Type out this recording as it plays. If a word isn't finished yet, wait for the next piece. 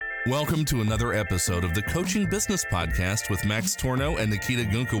Welcome to another episode of the Coaching Business Podcast with Max Torno and Nikita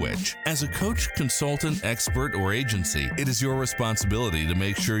Gunkowicz. As a coach, consultant, expert, or agency, it is your responsibility to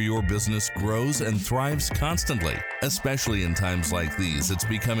make sure your business grows and thrives constantly. Especially in times like these, it's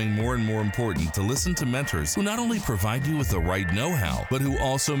becoming more and more important to listen to mentors who not only provide you with the right know-how, but who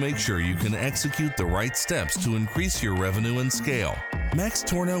also make sure you can execute the right steps to increase your revenue and scale. Max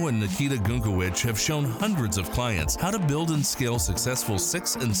Torno and Nikita Gunkowicz have shown hundreds of clients how to build and scale successful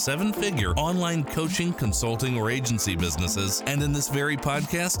 6- and 7-figure online coaching, consulting, or agency businesses. And in this very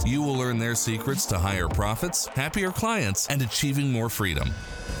podcast, you will learn their secrets to higher profits, happier clients, and achieving more freedom.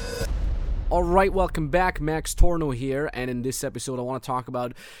 All right, welcome back. Max Torno here, and in this episode I want to talk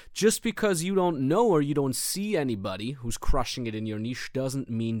about just because you don't know or you don't see anybody who's crushing it in your niche doesn't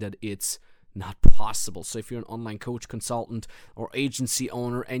mean that it's not possible. So if you're an online coach, consultant, or agency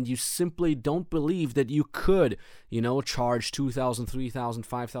owner and you simply don't believe that you could, charge $2,000, $3,000,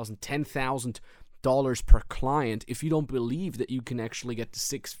 $5,000, $10,000 per client, if you don't believe that you can actually get to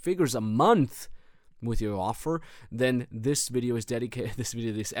 6 figures a month with your offer, then this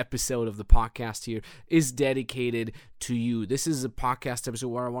episode of the podcast here is dedicated to you. This is a podcast episode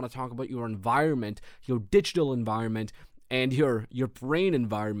where I want to talk about your environment, your digital environment, and your brain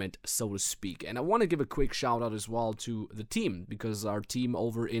environment, so to speak. And I want to give a quick shout out as well to the team, because our team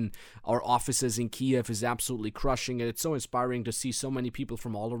over in our offices in Kiev is absolutely crushing it. It's so inspiring to see so many people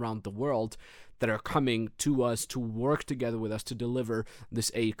from all around the world that are coming to us to work together with us to deliver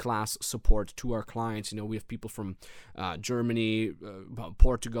this A-class support to our clients. We have people from Germany,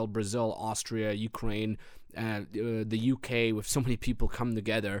 Portugal, Brazil, Austria, Ukraine, the UK, with so many people come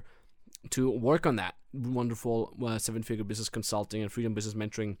together to work on that wonderful 7-figure business consulting and freedom business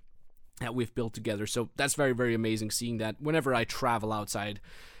mentoring that we've built together. So that's very, very amazing seeing that. Whenever I travel outside,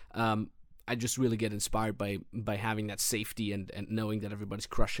 I just really get inspired by having that safety and knowing that everybody's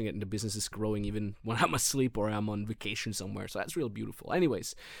crushing it and the business is growing even when I'm asleep or I'm on vacation somewhere. So that's real beautiful.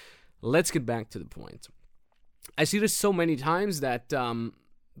 Anyways, let's get back to the point. I see this so many times that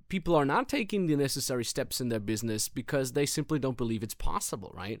people are not taking the necessary steps in their business because they simply don't believe it's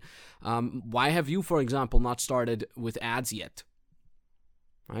possible, right? Why have you, for example, not started with ads yet?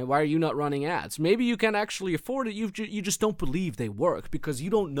 Right? Why are you not running ads? Maybe you can actually afford it. You just don't believe they work because you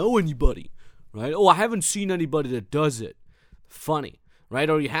don't know anybody, right? Oh, I haven't seen anybody that does it. Funny, right?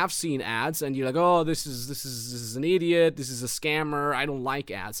 Or you have seen ads and you're like, oh, this is an idiot. This is a scammer. I don't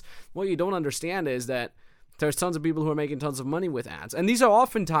like ads. What you don't understand is that there's tons of people who are making tons of money with ads. And these are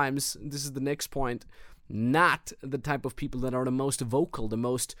oftentimes, this is the next point, not the type of people that are the most vocal, the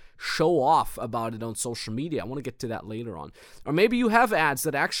most show off about it on social media. I want to get to that later on. Or maybe you have ads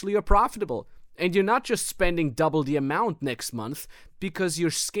that actually are profitable and you're not just spending double the amount next month because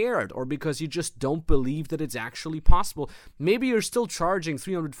you're scared or because you just don't believe that it's actually possible. Maybe you're still charging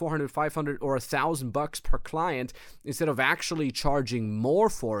 $300, $400, $500, or $1,000 per client instead of actually charging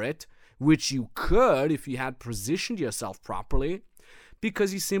more for it, which you could if you had positioned yourself properly,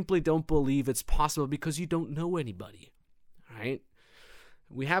 because you simply don't believe it's possible because you don't know anybody, right?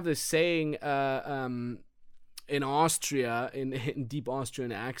 We have this saying in Austria, in deep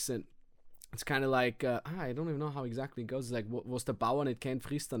Austrian accent. It's kind of like, I don't even know how exactly it goes. It's like, was der Bauer nicht kennt,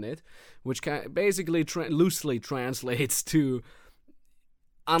 frisst er nicht, which basically loosely translates to,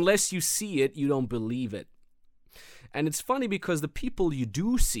 unless you see it, you don't believe it. And it's funny because the people you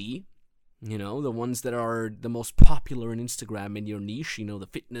do see, the ones that are the most popular on Instagram in your niche, the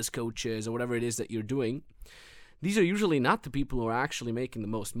fitness coaches or whatever it is that you're doing, these are usually not the people who are actually making the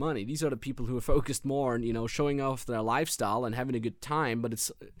most money. These are the people who are focused more on, showing off their lifestyle and having a good time.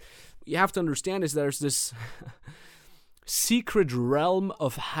 But you have to understand is there's this secret realm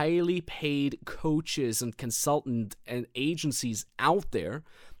of highly paid coaches and consultant and agencies out there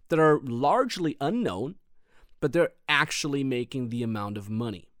that are largely unknown, but they're actually making the amount of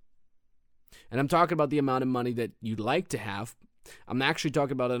money. And I'm talking about the amount of money that you'd like to have. I'm actually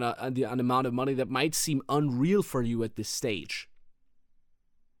talking about an amount of money that might seem unreal for you at this stage.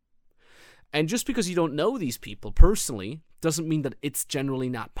 And just because you don't know these people personally doesn't mean that it's generally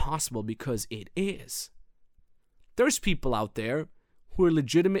not possible, because it is. There's people out there who are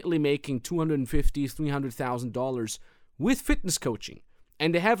legitimately making $250,000, $300,000 with fitness coaching.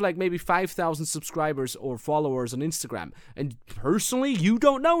 And they have like maybe 5,000 subscribers or followers on Instagram. And personally, you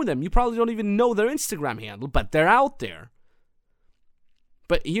don't know them. You probably don't even know their Instagram handle, but they're out there.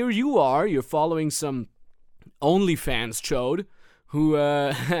 But here you are, you're following some OnlyFans chode who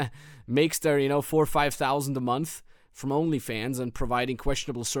makes their, $4,000 or $5,000 a month from OnlyFans and providing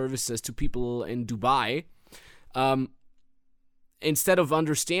questionable services to people in Dubai. instead of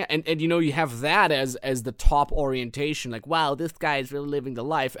understand, and you have that as the top orientation, like, wow, this guy is really living the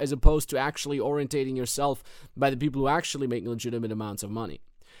life, as opposed to actually orientating yourself by the people who actually make legitimate amounts of money.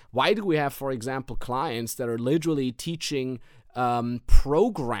 Why do we have, for example, clients that are literally teaching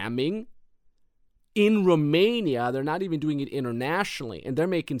programming in Romania? They're not even doing it internationally, and they're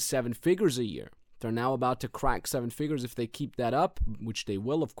making 7 figures a year. They're now about to crack 7 figures if they keep that up, which they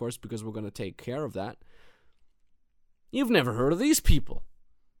will, of course, because we're going to take care of that. You've never heard of these people.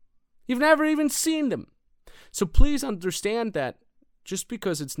 You've never even seen them. So please understand that just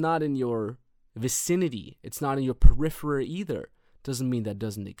because it's not in your vicinity, it's not in your periphery either, doesn't mean that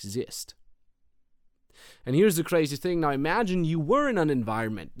doesn't exist. And here's the crazy thing. Now imagine you were in an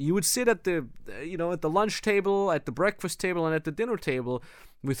environment. You would sit at the lunch table, at the breakfast table, and at the dinner table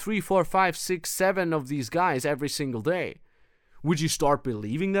with 3, 4, 5, 6, 7 of these guys every single day. Would you start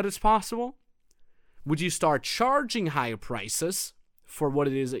believing that it's possible? Would you start charging higher prices for what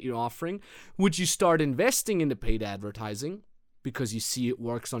it is that you're offering? Would you start investing into paid advertising because you see it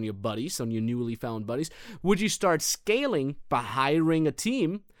works on your buddies, on your newly found buddies? Would you start scaling by hiring a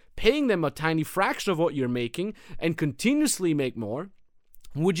team, paying them a tiny fraction of what you're making, and continuously make more?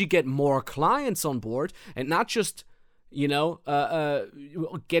 Would you get more clients on board and not just,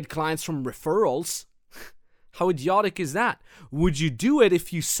 get clients from referrals? How idiotic is that? Would you do it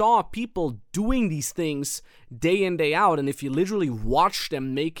if you saw people doing these things day in, day out, and if you literally watched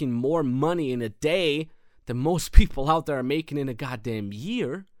them making more money in a day than most people out there are making in a goddamn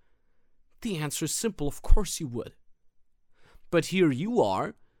year? The answer is simple. Of course you would. But here you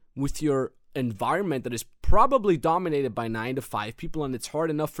are with your environment that is probably dominated by 9 to 5 people, and it's hard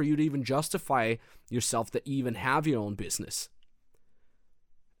enough for you to even justify yourself to even have your own business.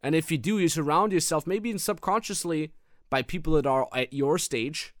 And if you do, you surround yourself, maybe even subconsciously, by people that are at your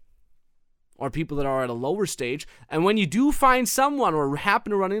stage or people that are at a lower stage. And when you do find someone or happen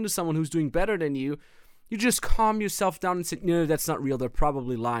to run into someone who's doing better than you, you just calm yourself down and say, no, that's not real. They're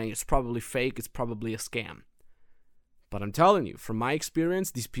probably lying. It's probably fake. It's probably a scam. But I'm telling you, from my experience,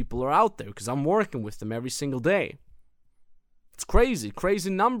 these people are out there because I'm working with them every single day. It's crazy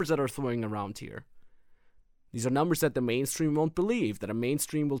numbers that are throwing around here. These are numbers that the mainstream won't believe, that a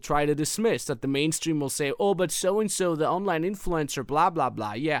mainstream will try to dismiss, that the mainstream will say, oh, but so-and-so, the online influencer, blah, blah,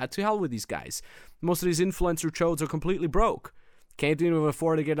 blah. Yeah, to hell with these guys. Most of these influencer chodes are completely broke. Can't even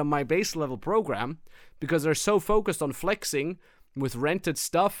afford to get on my base level program because they're so focused on flexing with rented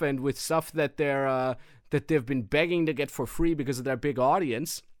stuff and with stuff that they've been begging to get for free because of their big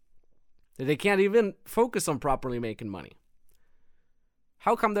audience that they can't even focus on properly making money.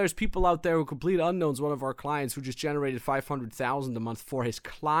 How come there's people out there who are complete unknowns, one of our clients who just generated $500,000 a month for his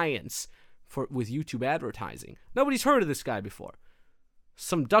clients with YouTube advertising? Nobody's heard of this guy before.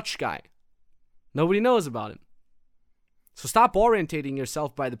 Some Dutch guy. Nobody knows about him. So stop orientating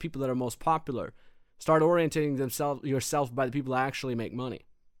yourself by the people that are most popular. Start orientating yourself by the people that actually make money.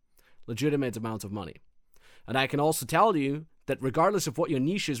 Legitimate amounts of money. And I can also tell you that regardless of what your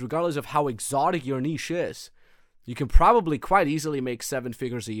niche is, regardless of how exotic your niche is, you can probably quite easily make 7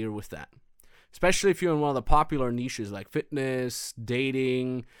 figures a year with that. Especially if you're in one of the popular niches like fitness,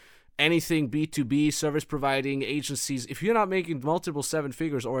 dating, anything B2B, service providing, agencies. If you're not making multiple 7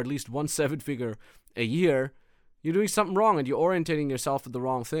 figures or at least one 7 figure a year, you're doing something wrong and you're orientating yourself at the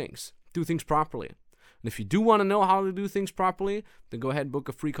wrong things. Do things properly. And if you do want to know how to do things properly, then go ahead and book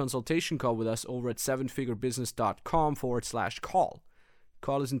a free consultation call with us over at 7figurebusiness.com/call.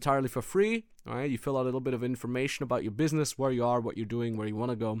 Call is entirely for free. All right, you fill out a little bit of information about your business, where you are, what you're doing, where you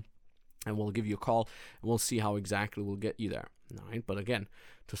want to go, and we'll give you a call, and we'll see how exactly we'll get you there. All right, but again,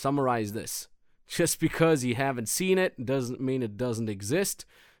 to summarize this, just because you haven't seen it doesn't mean it doesn't exist.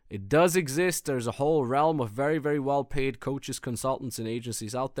 It does exist. There's a whole realm of very, very well-paid coaches, consultants, and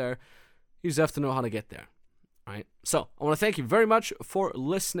agencies out there. You just have to know how to get there. All right. So I want to thank you very much for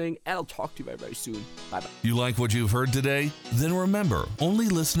listening, and I'll talk to you very, very soon. Bye-bye. You like what you've heard today? Then remember, only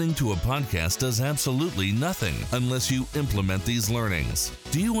listening to a podcast does absolutely nothing unless you implement these learnings.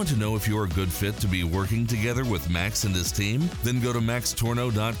 Do you want to know if you're a good fit to be working together with Max and his team? Then go to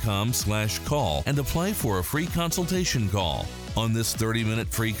maxtorno.com/call and apply for a free consultation call. On this 30-minute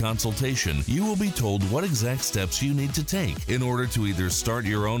free consultation, you will be told what exact steps you need to take in order to either start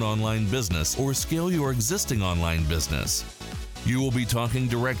your own online business or scale your existing online business. You will be talking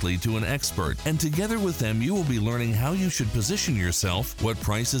directly to an expert, and together with them, you will be learning how you should position yourself, what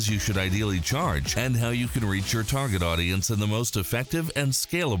prices you should ideally charge, and how you can reach your target audience in the most effective and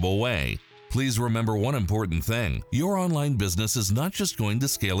scalable way. Please remember one important thing. Your online business is not just going to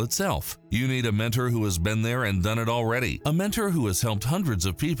scale itself. You need a mentor who has been there and done it already. A mentor who has helped hundreds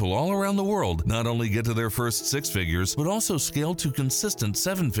of people all around the world not only get to their first 6 figures, but also scale to consistent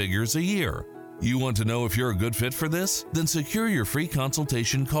 7 figures a year. You want to know if you're a good fit for this? Then secure your free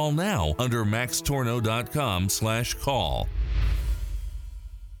consultation call now under maxtorno.com/call.